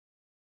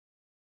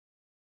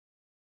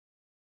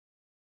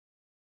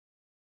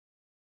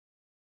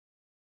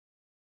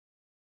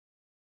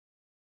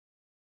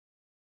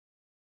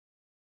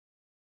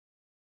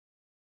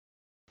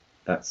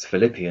That's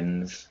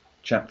Philippians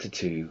chapter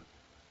 2,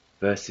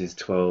 verses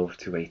 12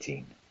 to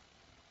 18.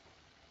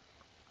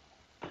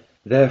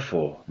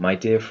 Therefore, my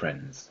dear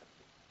friends,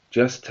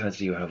 just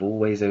as you have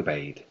always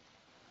obeyed,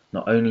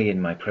 not only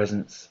in my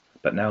presence,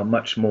 but now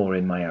much more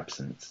in my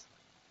absence,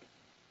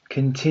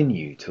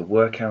 continue to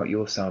work out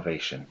your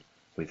salvation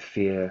with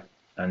fear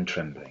and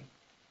trembling.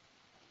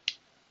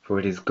 For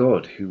it is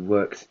God who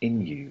works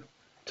in you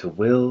to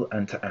will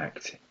and to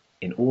act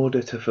in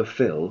order to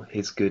fulfill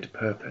his good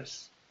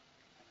purpose.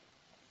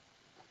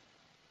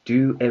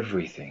 Do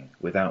everything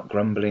without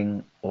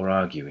grumbling or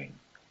arguing,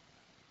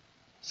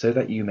 so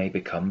that you may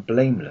become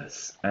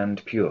blameless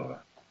and pure,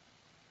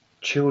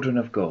 children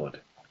of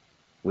God,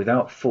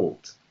 without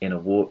fault in a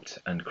warped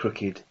and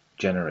crooked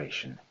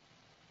generation.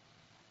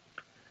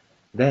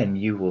 Then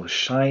you will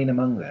shine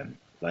among them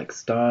like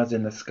stars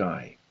in the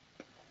sky,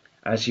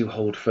 as you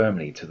hold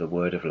firmly to the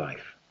word of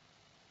life.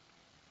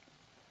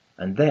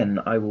 And then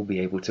I will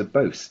be able to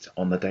boast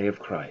on the day of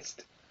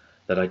Christ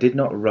that I did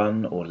not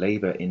run or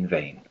labor in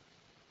vain.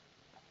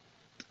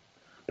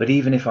 But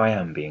even if I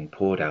am being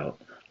poured out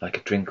like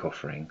a drink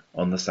offering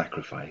on the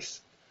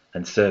sacrifice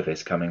and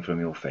service coming from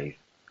your faith,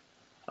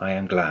 I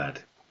am glad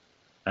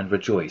and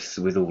rejoice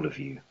with all of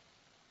you.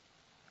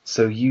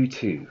 So you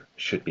too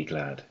should be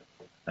glad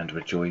and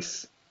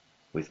rejoice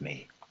with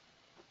me.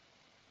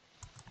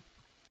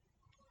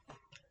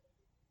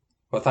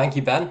 Well, thank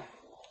you, Ben.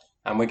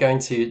 And we're going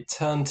to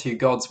turn to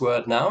God's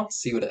word now,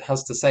 see what it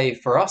has to say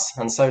for us.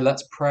 And so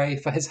let's pray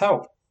for his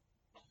help.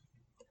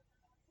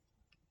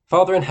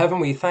 Father in heaven,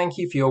 we thank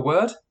you for your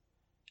word,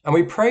 and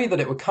we pray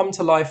that it would come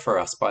to life for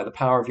us by the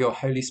power of your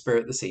Holy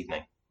Spirit this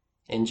evening.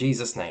 In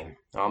Jesus' name,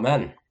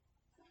 amen.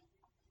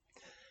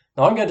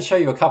 Now I'm going to show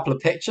you a couple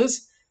of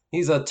pictures.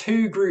 These are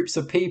two groups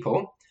of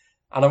people,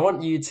 and I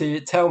want you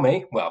to tell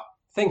me, well,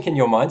 think in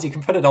your minds, you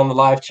can put it on the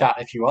live chat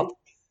if you want,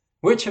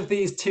 which of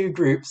these two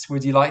groups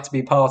would you like to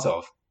be part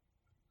of?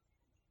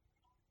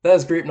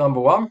 There's group number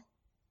one.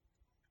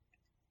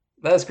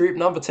 There's group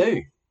number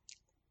two.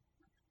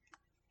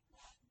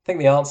 I think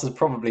the answer is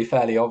probably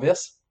fairly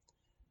obvious.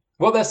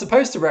 What they're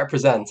supposed to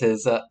represent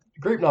is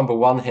group number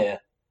one here.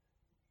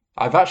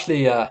 I've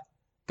actually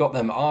got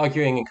them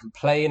arguing and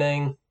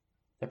complaining.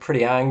 They're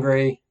pretty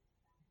angry.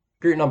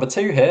 Group number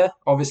two here,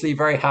 obviously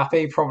very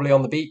happy, probably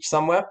on the beach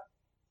somewhere.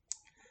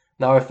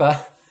 Now,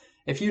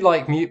 if you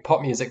like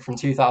pop music from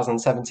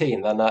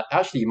 2017, then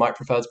actually you might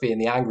prefer to be in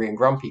the angry and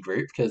grumpy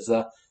group, because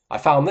I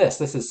found this.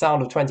 This is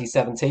Sound of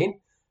 2017,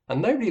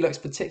 and nobody looks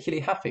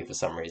particularly happy for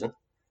some reason.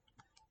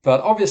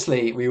 But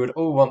obviously, we would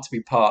all want to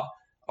be part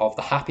of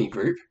the happy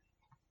group.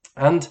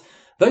 And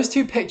those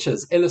two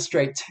pictures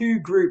illustrate two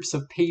groups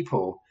of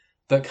people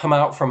that come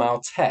out from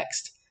our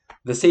text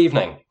this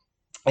evening.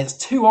 It's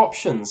two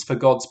options for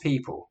God's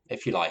people,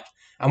 if you like.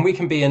 And we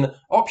can be in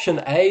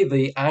option A,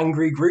 the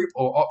angry group,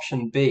 or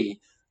option B,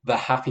 the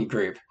happy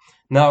group.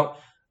 Now,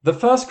 the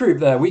first group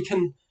there, we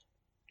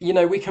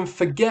can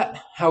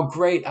forget how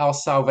great our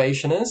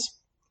salvation is,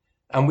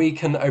 and we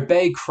can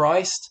obey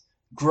Christ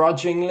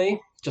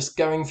grudgingly, just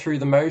going through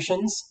the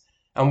motions,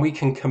 and we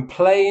can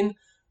complain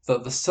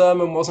that the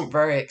sermon wasn't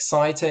very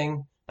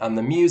exciting, and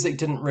the music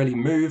didn't really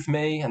move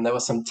me, and there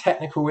were some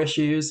technical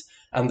issues,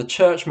 and the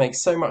church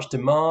makes so much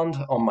demand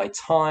on my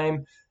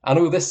time, and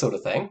all this sort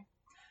of thing,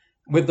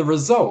 with the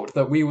result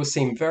that we will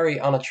seem very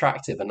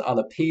unattractive and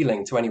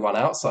unappealing to anyone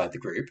outside the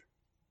group.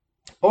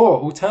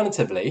 Or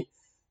alternatively,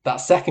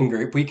 that second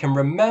group, we can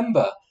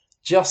remember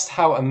just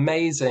how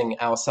amazing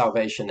our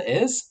salvation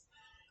is.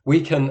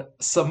 We can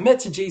submit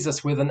to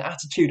Jesus with an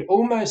attitude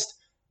almost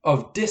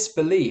of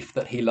disbelief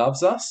that he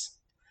loves us,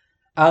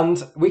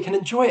 and we can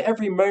enjoy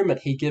every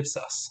moment he gives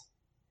us,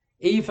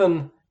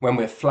 even when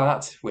we're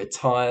flat, we're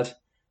tired,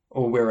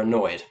 or we're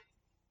annoyed.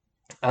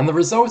 And the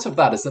result of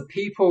that is that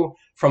people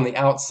from the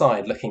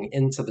outside looking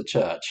into the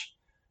church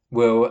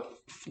will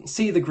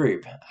see the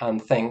group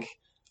and think,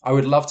 I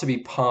would love to be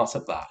part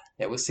of that.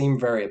 It will seem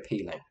very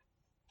appealing.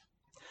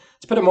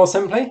 To put it more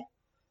simply,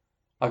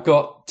 I've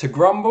got to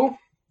grumble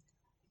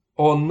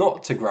or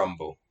not to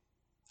grumble.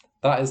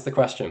 That is the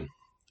question.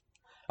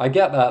 I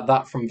get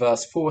that from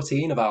verse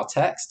 14 of our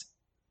text.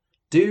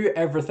 Do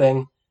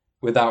everything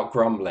without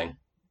grumbling.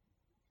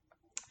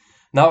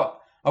 Now,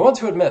 I want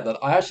to admit that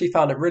I actually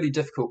found it really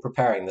difficult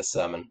preparing this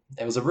sermon.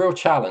 It was a real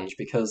challenge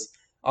because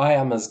I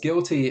am as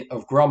guilty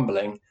of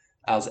grumbling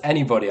as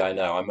anybody I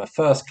know. I'm a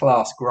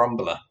first-class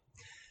grumbler.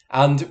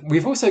 And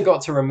we've also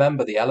got to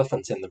remember the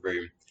elephant in the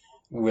room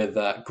with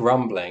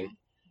grumbling,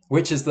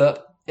 which is that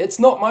it's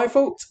not my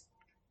fault.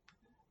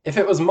 If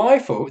it was my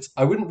fault,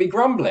 I wouldn't be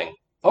grumbling.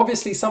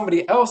 Obviously,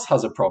 somebody else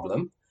has a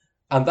problem,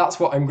 and that's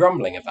what I'm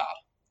grumbling about.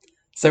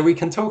 So we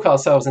can talk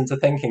ourselves into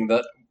thinking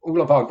that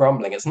all of our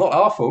grumbling, it's not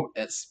our fault,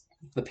 it's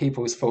the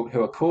people's fault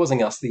who are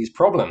causing us these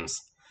problems.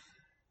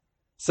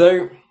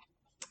 So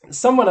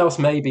someone else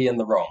may be in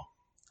the wrong.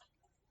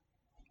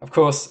 Of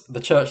course, the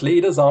church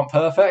leaders aren't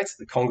perfect,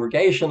 the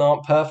congregation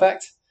aren't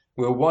perfect.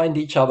 We'll wind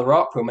each other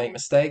up, we'll make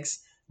mistakes,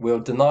 we'll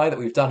deny that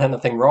we've done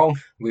anything wrong,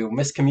 we'll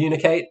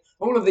miscommunicate,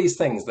 all of these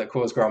things that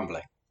cause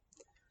grumbling.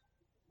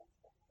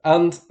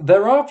 And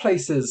there are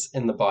places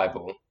in the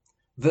Bible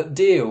that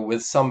deal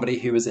with somebody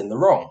who is in the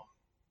wrong.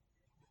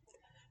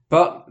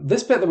 But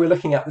this bit that we're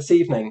looking at this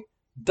evening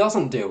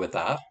doesn't deal with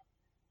that.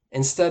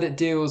 Instead, it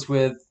deals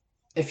with,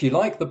 if you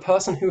like, the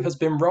person who has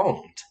been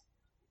wronged.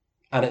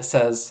 And it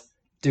says,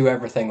 do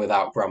everything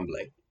without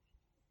grumbling.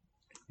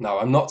 Now,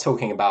 I'm not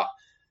talking about,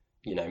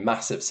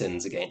 massive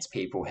sins against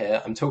people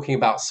here. I'm talking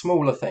about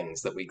smaller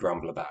things that we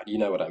grumble about. You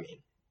know what I mean?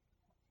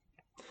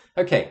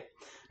 Okay,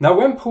 now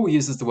when Paul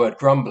uses the word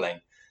grumbling,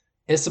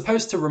 it's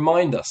supposed to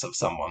remind us of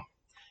someone.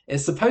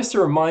 It's supposed to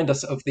remind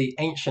us of the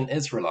ancient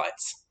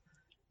Israelites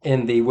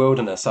in the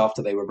wilderness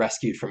after they were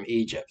rescued from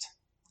Egypt.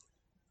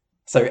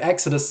 So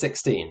Exodus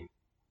 16.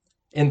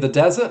 In the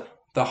desert,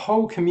 the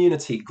whole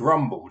community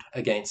grumbled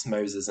against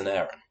Moses and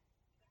Aaron.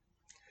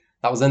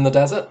 That was in the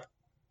desert.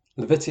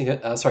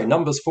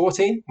 Numbers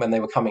 14, when they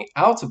were coming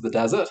out of the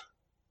desert,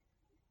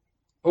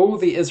 all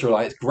the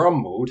Israelites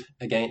grumbled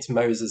against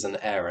Moses and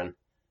Aaron,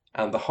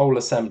 and the whole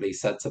assembly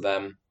said to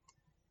them,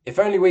 "If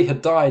only we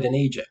had died in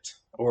Egypt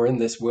or in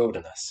this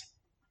wilderness."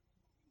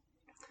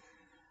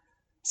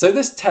 So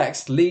this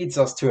text leads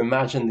us to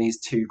imagine these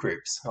two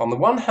groups. On the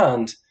one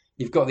hand,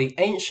 you've got the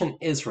ancient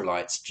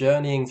Israelites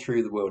journeying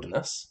through the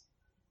wilderness.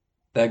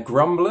 They're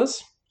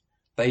grumblers.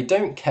 They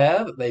don't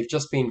care that they've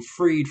just been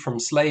freed from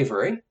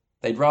slavery.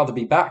 They'd rather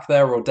be back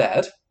there or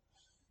dead.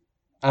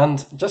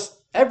 And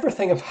just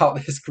everything about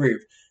this group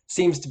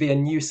seems to be a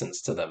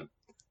nuisance to them.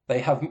 They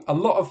have a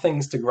lot of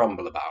things to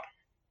grumble about.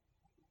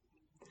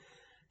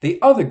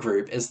 The other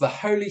group is the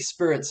Holy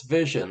Spirit's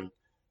vision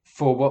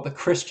for what the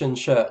Christian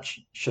church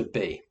should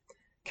be,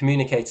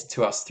 communicated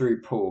to us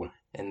through Paul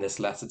in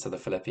this letter to the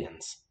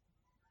Philippians.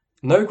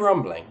 No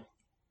grumbling,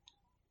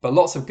 but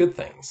lots of good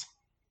things.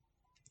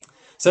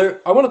 So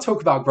I want to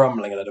talk about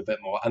grumbling a little bit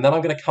more, and then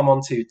I'm going to come on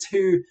to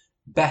two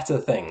better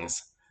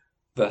things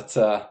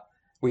that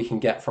we can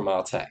get from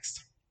our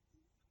text.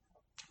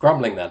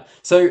 Grumbling then.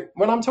 So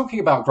when I'm talking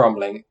about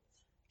grumbling,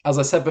 as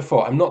I said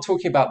before, I'm not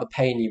talking about the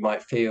pain you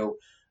might feel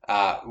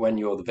when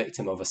you're the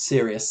victim of a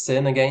serious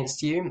sin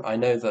against you. I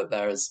know that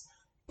there is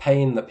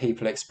pain that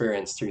people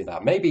experience through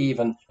that, maybe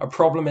even a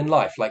problem in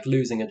life, like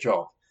losing a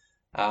job.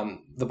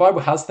 The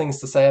Bible has things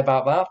to say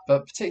about that,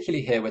 but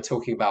particularly here we're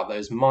talking about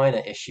those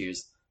minor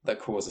issues that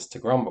cause us to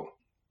grumble.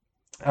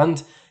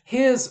 And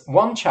here's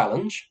one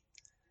challenge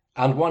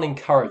and one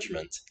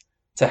encouragement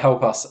to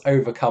help us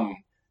overcome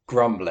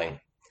grumbling.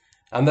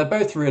 And they're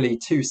both really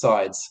two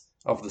sides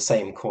of the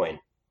same coin.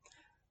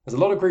 There's a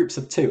lot of groups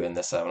of two in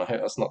this sermon. I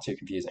hope that's not too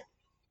confusing.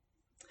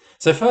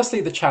 So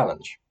firstly, the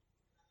challenge.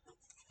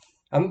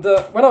 And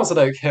when I was at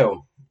Oak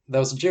Hill, there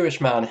was a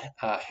Jewish man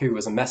who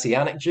was a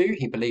Messianic Jew.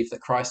 He believed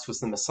that Christ was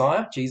the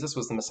Messiah, Jesus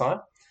was the Messiah.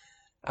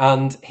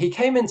 And he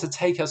came in to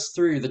take us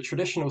through the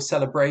traditional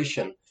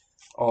celebration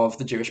of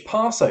the Jewish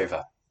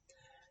Passover.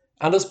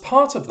 And as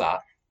part of that,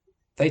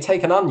 they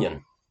take an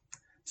onion.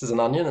 This is an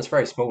onion, it's a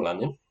very small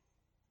onion.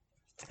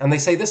 And they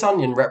say this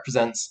onion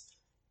represents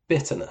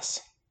bitterness.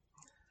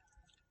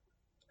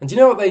 And do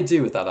you know what they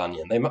do with that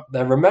onion?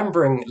 They're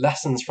remembering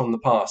lessons from the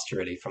past,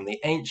 really, from the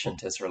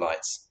ancient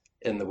Israelites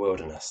in the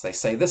wilderness. They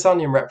say this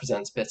onion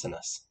represents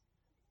bitterness.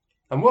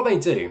 And what they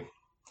do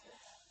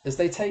is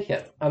they take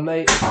it and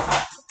they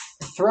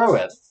throw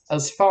it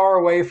as far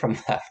away from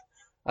them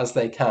as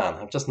they can.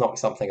 I've just knocked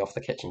something off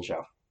the kitchen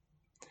shelf.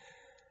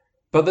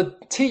 But the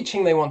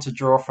teaching they want to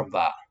draw from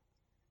that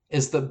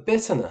is that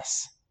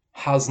bitterness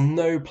has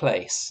no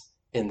place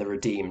in the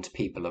redeemed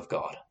people of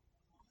God.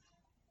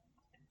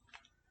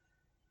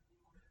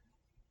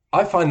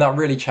 I find that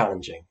really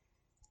challenging.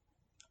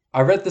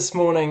 Earlier this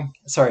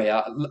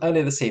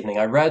evening,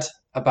 I read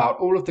about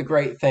all of the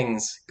great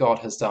things God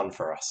has done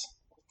for us,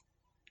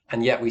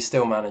 and yet we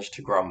still manage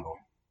to grumble.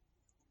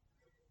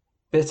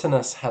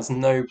 Bitterness has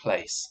no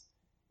place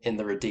in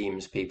the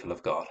redeemed people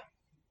of God.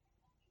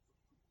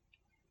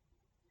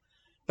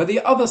 But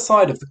the other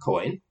side of the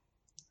coin,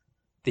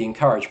 the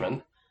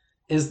encouragement,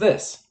 is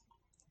this.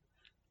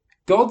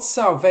 God's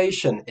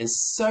salvation is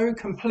so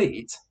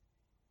complete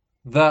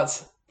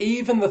that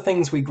even the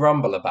things we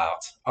grumble about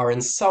are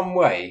in some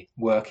way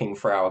working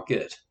for our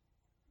good.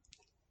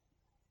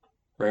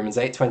 Romans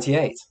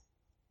 8:28.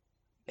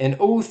 In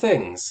all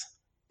things,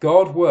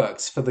 God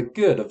works for the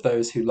good of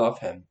those who love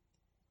him,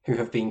 who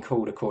have been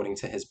called according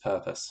to his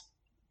purpose.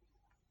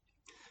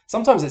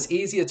 Sometimes it's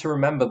easier to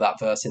remember that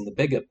verse in the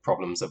bigger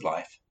problems of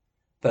life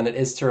than it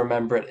is to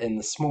remember it in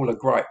the smaller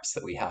gripes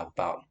that we have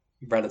about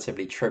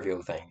relatively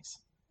trivial things.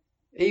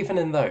 Even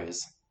in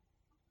those,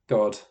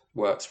 God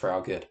works for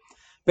our good.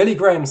 Billy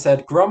Graham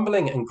said,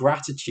 grumbling and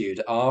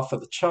gratitude are for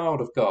the child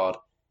of God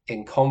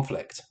in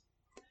conflict.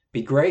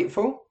 Be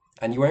grateful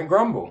and you won't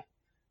grumble.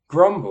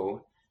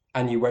 Grumble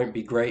and you won't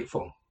be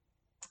grateful.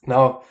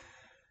 Now,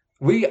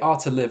 we are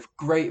to live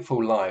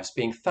grateful lives,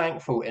 being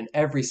thankful in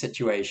every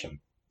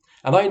situation.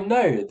 And I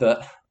know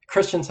that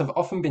Christians have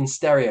often been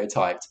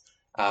stereotyped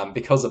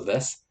because of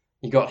this.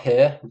 You got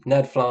here,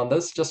 Ned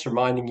Flanders, just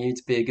reminding you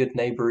to be a good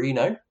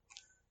neighbourino.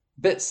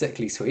 Bit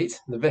sickly sweet,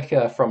 the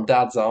vicar from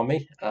Dad's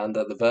Army and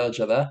the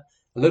verger there,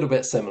 a little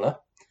bit similar.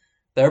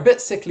 They're a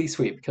bit sickly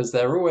sweet because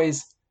they're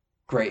always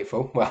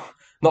grateful. Well,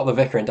 not the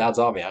vicar in Dad's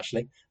Army,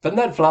 actually, but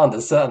Ned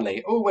Flanders,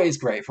 certainly, always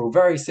grateful,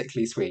 very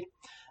sickly sweet.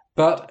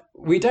 But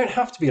we don't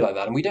have to be like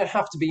that, and we don't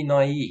have to be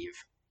naive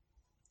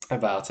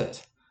about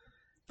it.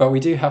 But we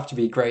do have to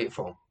be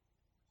grateful.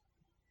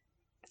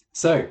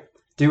 So,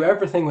 do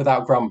everything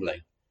without grumbling.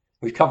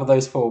 We've covered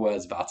those 4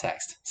 words of our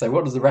text. So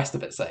what does the rest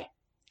of it say?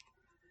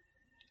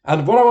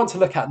 And what I want to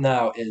look at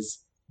now is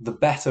the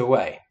better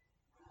way,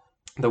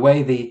 the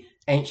way the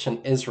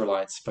ancient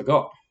Israelites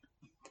forgot.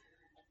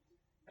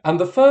 And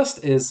the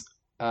first is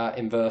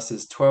in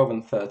verses 12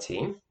 and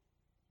 13,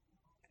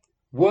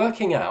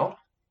 working out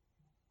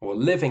or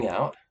living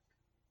out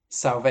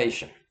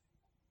salvation.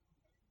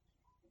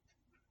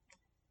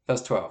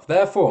 Verse 12,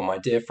 therefore, my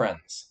dear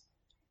friends,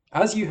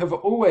 as you have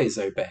always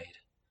obeyed,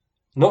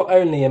 not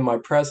only in my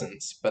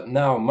presence, but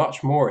now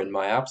much more in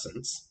my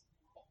absence,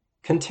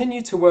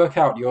 continue to work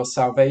out your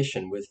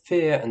salvation with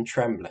fear and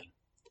trembling.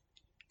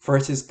 For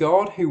it is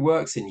God who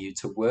works in you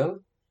to will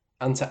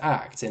and to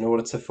act in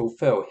order to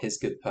fulfill his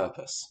good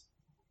purpose.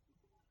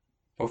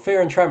 Well,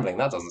 fear and trembling,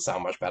 that doesn't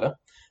sound much better,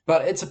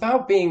 but it's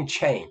about being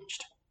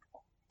changed.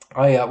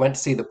 I went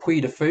to see the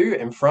Puy de Fou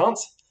in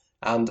France,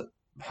 and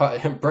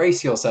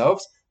brace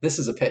yourselves, this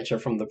is a picture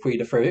from the Puy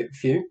de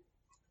Fou.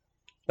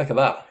 Look at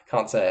that,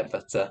 can't say it,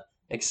 but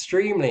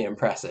extremely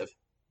impressive.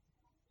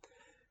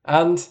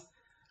 And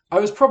I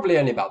was probably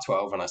only about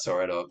 12 when I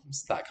saw it, or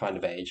that kind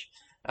of age.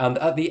 And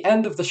at the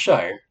end of the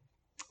show,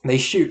 they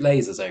shoot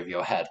lasers over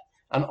your head.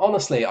 And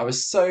honestly, I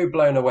was so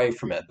blown away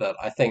from it that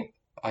I think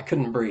I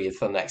couldn't breathe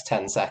for the next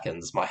 10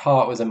 seconds. My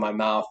heart was in my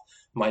mouth,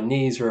 my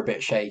knees were a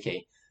bit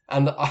shaky.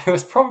 And I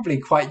was probably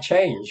quite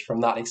changed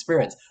from that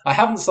experience. I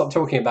haven't stopped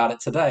talking about it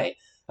today,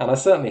 and I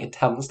certainly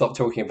haven't stopped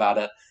talking about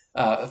it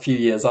a few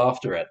years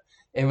after it.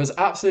 It was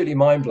absolutely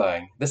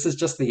mind-blowing. This is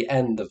just the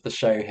end of the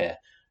show here.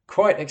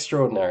 Quite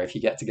extraordinary if you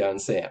get to go and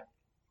see it.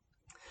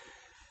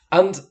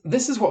 And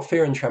this is what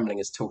fear and trembling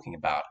is talking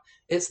about.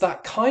 It's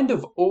that kind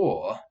of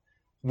awe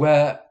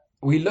where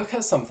we look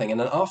at something and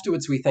then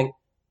afterwards we think,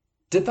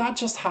 did that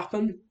just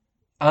happen?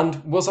 And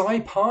was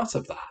I part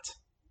of that?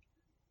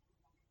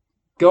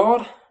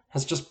 God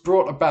has just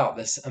brought about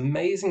this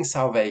amazing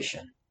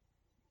salvation,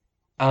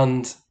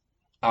 and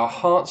our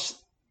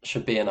hearts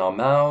should be in our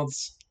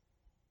mouths.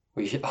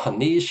 Our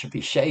knees should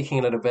be shaking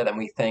a little bit, and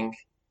we think,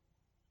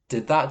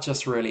 did that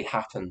just really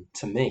happen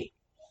to me?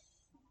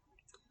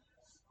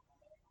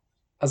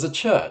 As a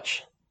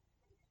church,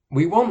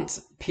 we want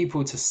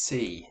people to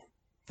see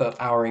that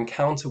our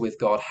encounter with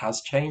God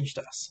has changed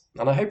us.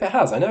 And I hope it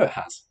has. I know it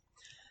has.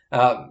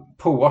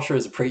 Paul Washer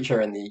is a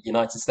preacher in the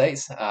United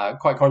States,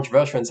 quite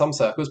controversial in some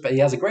circles, but he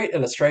has a great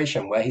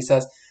illustration where he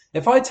says,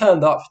 if I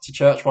turned up to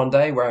church one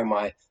day wearing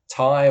my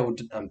tie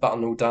and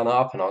button all done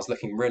up and I was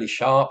looking really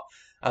sharp,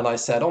 and I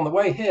said, on the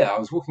way here, I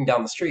was walking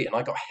down the street and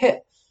I got hit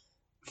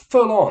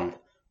full on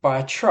by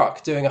a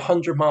truck doing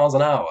 100 miles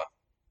an hour,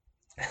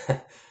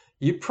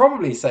 you'd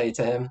probably say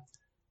to him,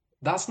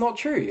 that's not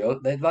true.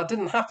 That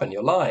didn't happen.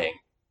 You're lying.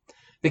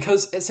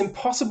 Because it's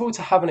impossible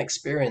to have an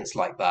experience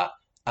like that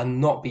and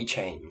not be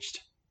changed.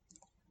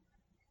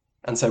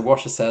 And so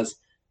Washer says,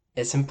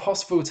 it's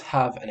impossible to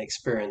have an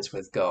experience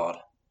with God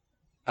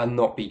and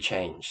not be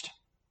changed.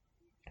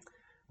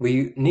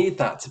 We need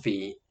that to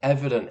be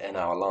evident in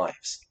our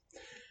lives.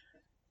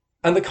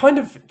 And the kind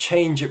of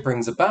change it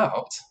brings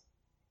about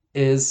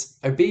is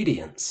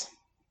obedience,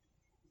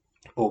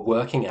 or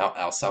working out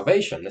our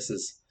salvation.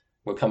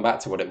 We'll come back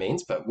to what it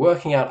means, but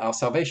working out our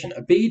salvation,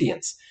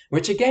 obedience,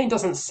 which again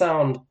doesn't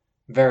sound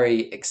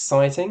very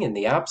exciting in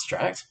the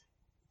abstract,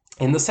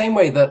 in the same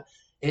way that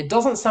it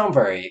doesn't sound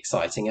very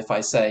exciting if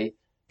I say,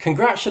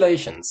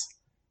 congratulations,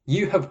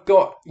 you have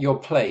got your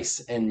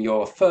place in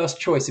your first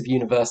choice of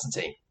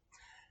university.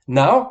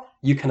 Now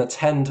you can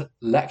attend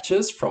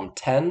lectures from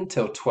 10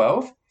 till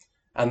 12,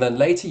 and then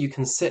later you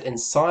can sit in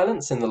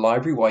silence in the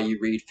library while you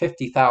read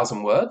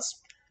 50,000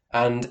 words,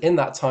 and in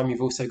that time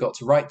you've also got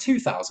to write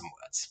 2,000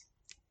 words.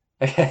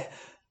 Okay,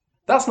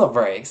 that's not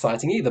very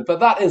exciting either, but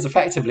that is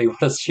effectively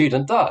what a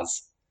student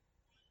does.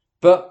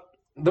 But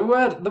the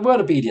word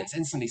obedience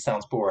instantly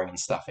sounds boring and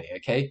stuffy,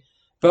 okay?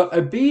 But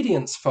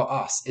obedience for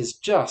us is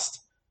just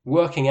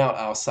working out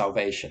our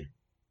salvation.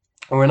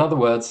 Or in other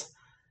words,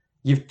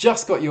 you've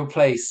just got your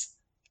place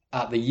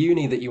at the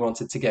uni that you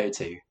wanted to go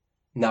to.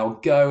 Now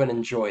go and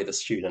enjoy the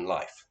student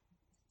life.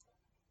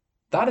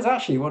 That is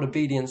actually what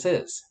obedience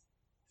is.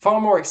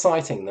 Far more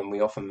exciting than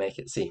we often make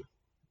it seem.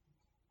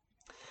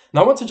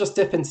 Now I want to just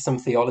dip into some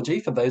theology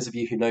for those of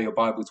you who know your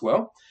Bibles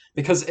well,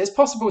 because it's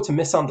possible to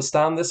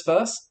misunderstand this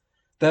verse.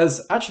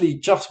 There's actually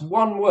just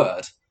one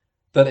word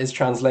that is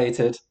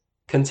translated,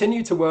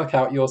 continue to work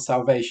out your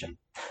salvation.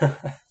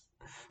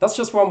 That's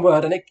just one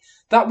word, and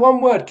that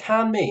one word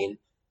can mean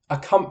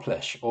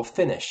accomplish or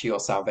finish your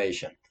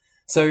salvation.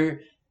 So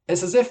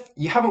it's as if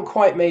you haven't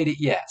quite made it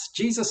yet.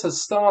 Jesus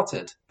has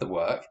started the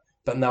work,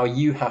 but now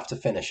you have to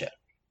finish it.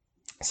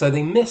 So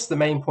they miss the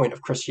main point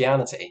of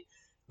Christianity,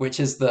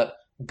 which is that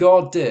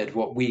God did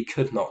what we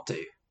could not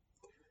do,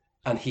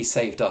 and he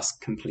saved us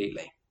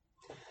completely.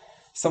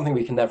 something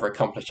we can never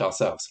accomplish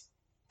ourselves.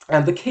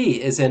 And the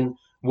key is in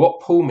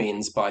what Paul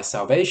means by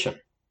salvation.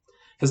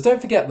 Because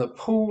don't forget that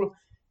Paul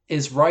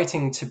is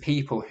writing to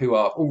people who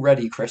are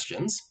already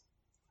Christians.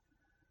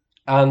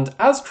 And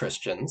as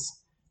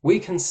Christians, we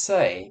can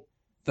say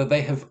that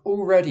they have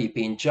already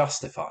been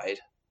justified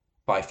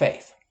by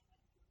faith.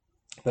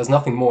 There's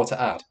nothing more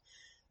to add.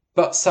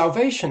 But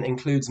salvation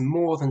includes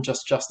more than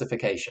just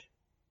justification.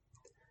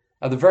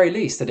 At the very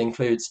least, it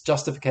includes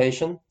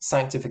justification,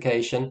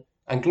 sanctification,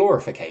 and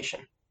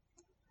glorification.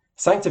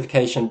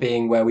 Sanctification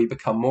being where we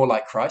become more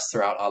like Christ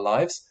throughout our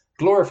lives,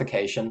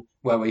 glorification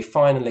where we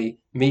finally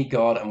meet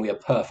God and we are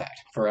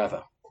perfect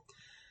forever.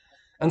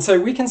 And so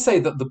we can say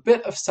that the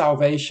bit of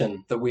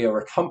salvation that we are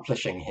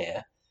accomplishing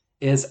here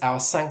is our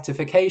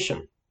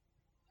sanctification.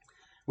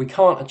 We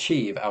can't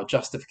achieve our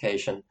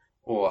justification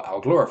or our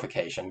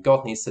glorification.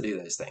 God needs to do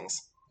those things.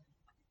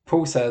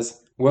 Paul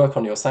says, work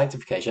on your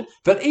sanctification.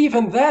 But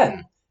even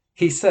then,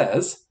 he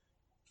says,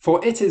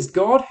 for it is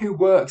God who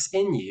works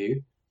in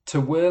you to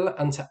will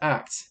and to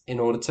act in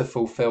order to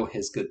fulfill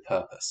his good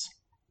purpose.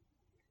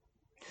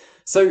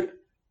 So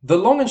the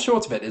long and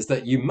short of it is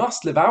that you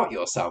must live out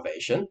your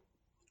salvation.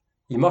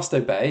 You must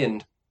obey,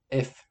 and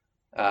if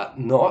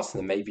not,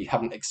 then maybe you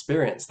haven't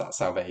experienced that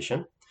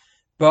salvation.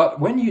 But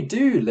when you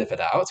do live it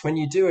out, when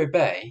you do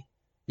obey,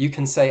 you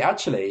can say,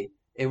 actually,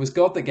 it was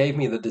God that gave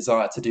me the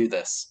desire to do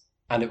this,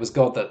 and it was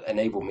God that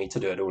enabled me to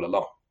do it all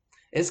along.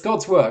 It's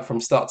God's work from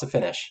start to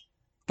finish.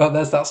 But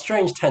there's that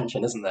strange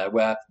tension, isn't there,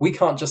 where we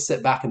can't just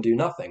sit back and do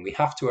nothing. We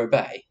have to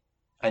obey,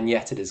 and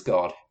yet it is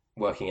God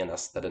working in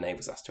us that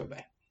enables us to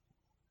obey.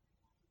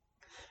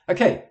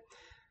 Okay,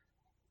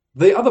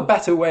 the other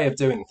better way of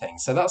doing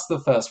things, so that's the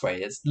first way,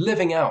 it's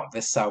living out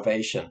this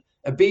salvation.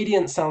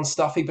 Obedience sounds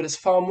stuffy, but it's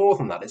far more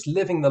than that. It's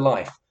living the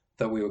life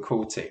that we were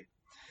called to.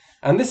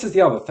 And this is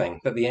the other thing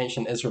that the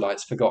ancient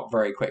Israelites forgot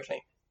very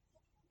quickly.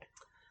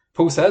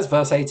 Paul says,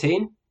 verse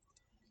 18,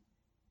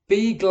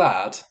 be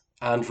glad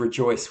and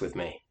rejoice with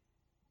me.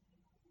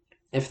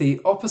 If the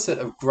opposite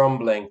of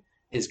grumbling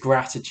is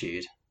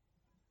gratitude,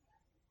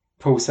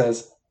 Paul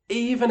says,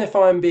 even if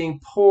I'm being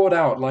poured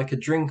out like a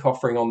drink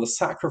offering on the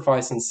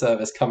sacrifice and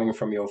service coming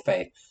from your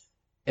faith,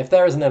 if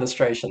there is an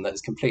illustration that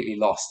is completely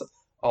lost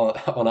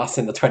on us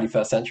in the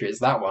 21st century, it's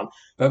that one.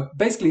 But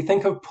basically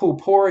think of Paul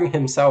pouring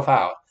himself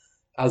out,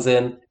 as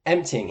in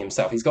emptying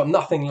himself. He's got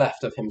nothing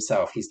left of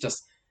himself. He's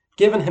just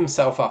given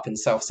himself up in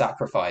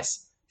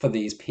self-sacrifice for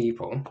these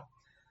people.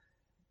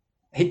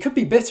 He could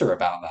be bitter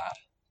about that,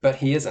 but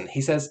he isn't.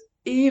 He says,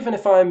 even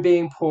if I am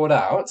being poured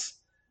out,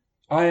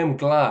 I am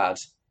glad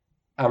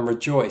and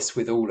rejoice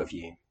with all of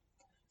you.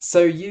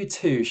 So you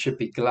too should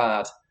be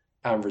glad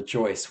and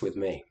rejoice with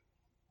me.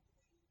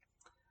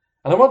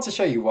 And I want to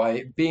show you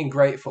why being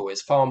grateful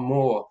is far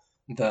more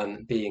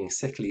than being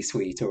sickly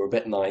sweet or a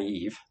bit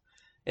naive.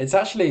 It's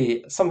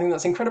actually something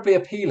that's incredibly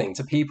appealing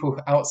to people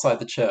outside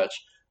the church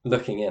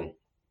looking in.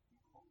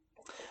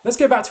 Let's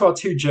go back to our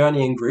two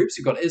journeying groups.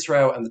 We've got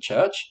Israel and the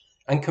church,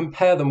 and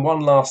compare them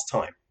one last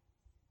time.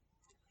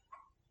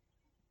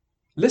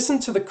 Listen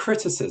to the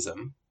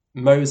criticism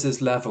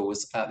Moses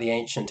levels at the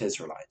ancient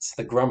Israelites,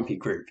 the grumpy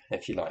group,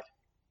 if you like.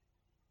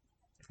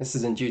 This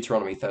is in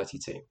Deuteronomy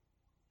 32.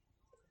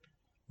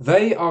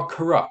 They are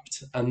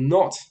corrupt and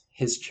not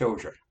his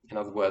children. In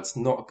other words,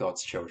 not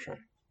God's children.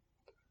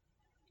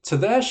 To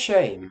their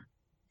shame,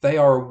 they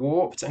are a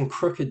warped and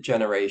crooked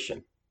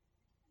generation.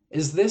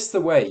 Is this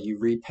the way you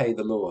repay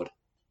the Lord,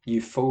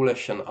 you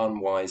foolish and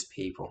unwise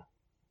people?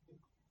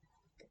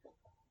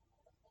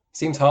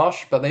 Seems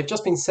harsh, but they've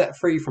just been set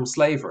free from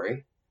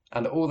slavery,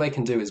 and all they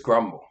can do is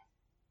grumble.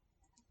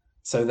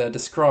 So they're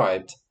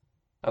described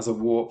as a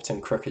warped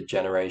and crooked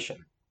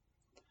generation,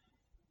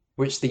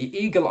 which the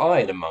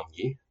eagle-eyed among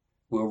you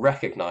will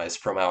recognize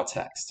from our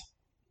text.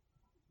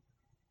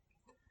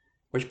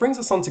 Which brings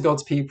us on to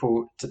God's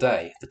people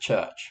today, the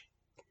church,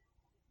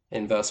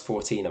 in verse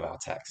 14 of our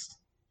text.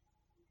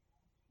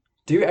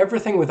 Do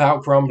everything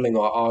without grumbling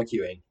or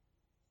arguing,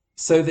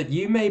 so that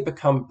you may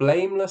become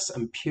blameless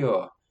and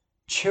pure,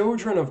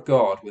 children of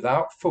God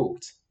without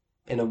fault,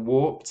 in a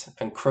warped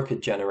and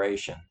crooked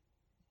generation.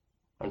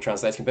 I'm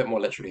translating a bit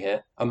more literally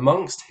here.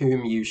 Amongst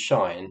whom you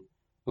shine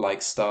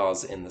like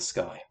stars in the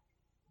sky.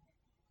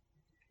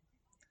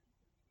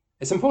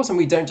 It's important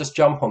we don't just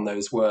jump on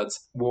those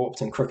words,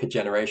 warped and crooked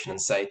generation,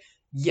 and say,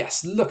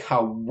 yes, look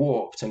how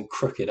warped and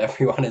crooked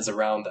everyone is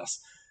around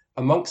us,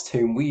 amongst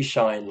whom we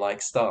shine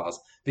like stars,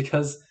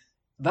 because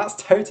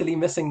that's totally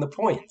missing the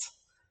point.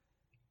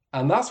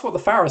 And that's what the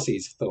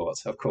Pharisees thought,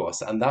 of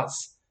course, and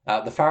that's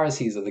the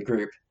Pharisees are the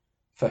group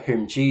for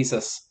whom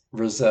Jesus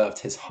reserved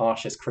his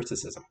harshest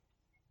criticism.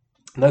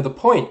 No, the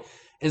point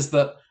is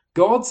that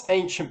God's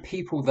ancient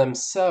people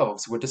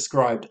themselves were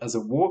described as a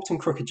warped and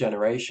crooked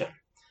generation.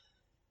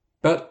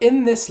 But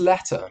in this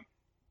letter,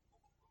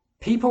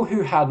 people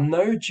who had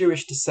no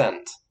Jewish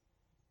descent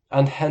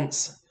and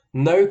hence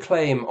no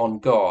claim on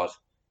God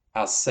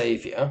as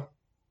Saviour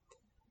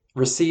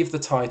receive the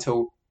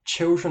title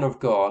Children of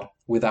God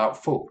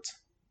without fault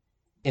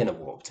in a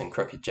warped and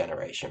crooked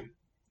generation.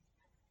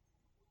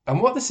 And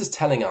what this is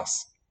telling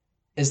us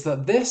is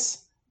that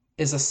this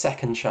is a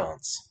second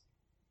chance.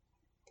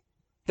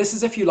 This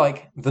is, if you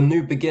like, the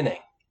new beginning.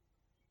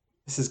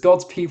 This is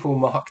God's people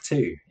Mark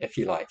II, if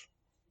you like.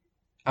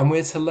 And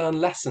we're to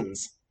learn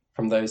lessons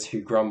from those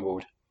who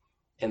grumbled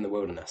in the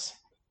wilderness.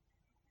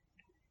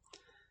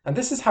 And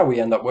this is how we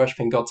end up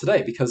worshipping God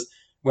today, because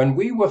when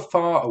we were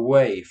far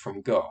away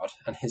from God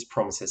and his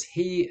promises,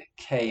 he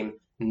came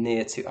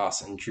near to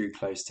us and drew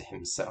close to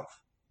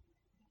himself.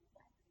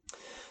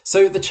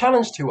 So the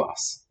challenge to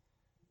us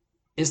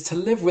is to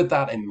live with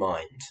that in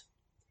mind,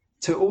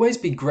 to always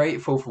be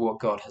grateful for what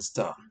God has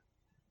done,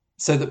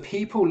 so that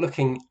people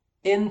looking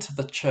into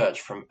the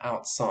church from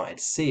outside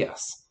see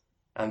us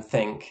and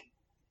think,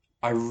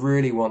 I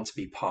really want to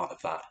be part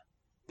of that,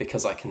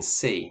 because I can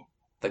see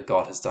that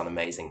God has done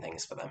amazing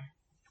things for them.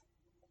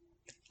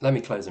 Let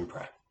me close in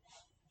prayer.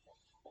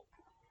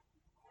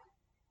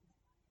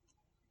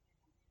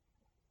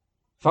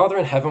 Father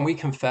in heaven, we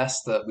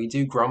confess that we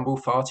do grumble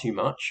far too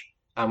much,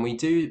 and we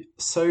do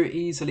so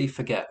easily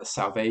forget the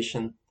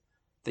salvation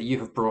that you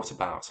have brought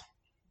about.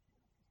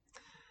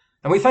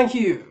 And we thank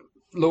you,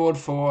 Lord,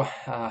 for,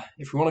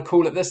 if we want to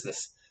call it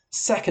this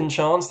second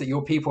chance that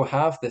your people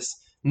have, this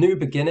new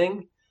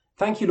beginning.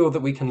 Thank you, Lord,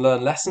 that we can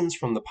learn lessons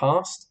from the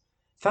past.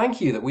 Thank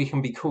you that we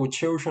can be called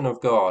children of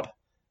God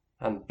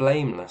and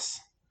blameless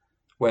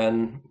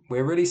when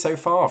we're really so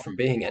far from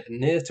being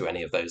near to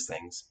any of those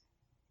things.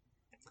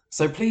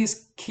 So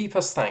please keep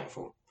us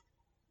thankful.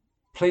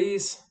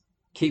 Please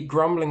keep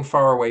grumbling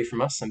far away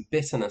from us and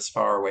bitterness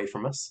far away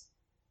from us.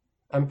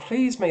 And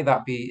please may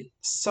that be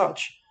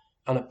such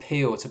an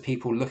appeal to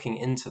people looking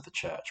into the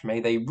church. May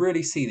they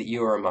really see that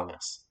you are among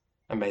us,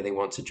 and may they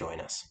want to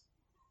join us.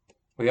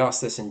 We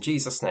ask this in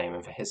Jesus' name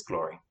and for his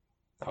glory.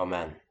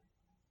 Amen.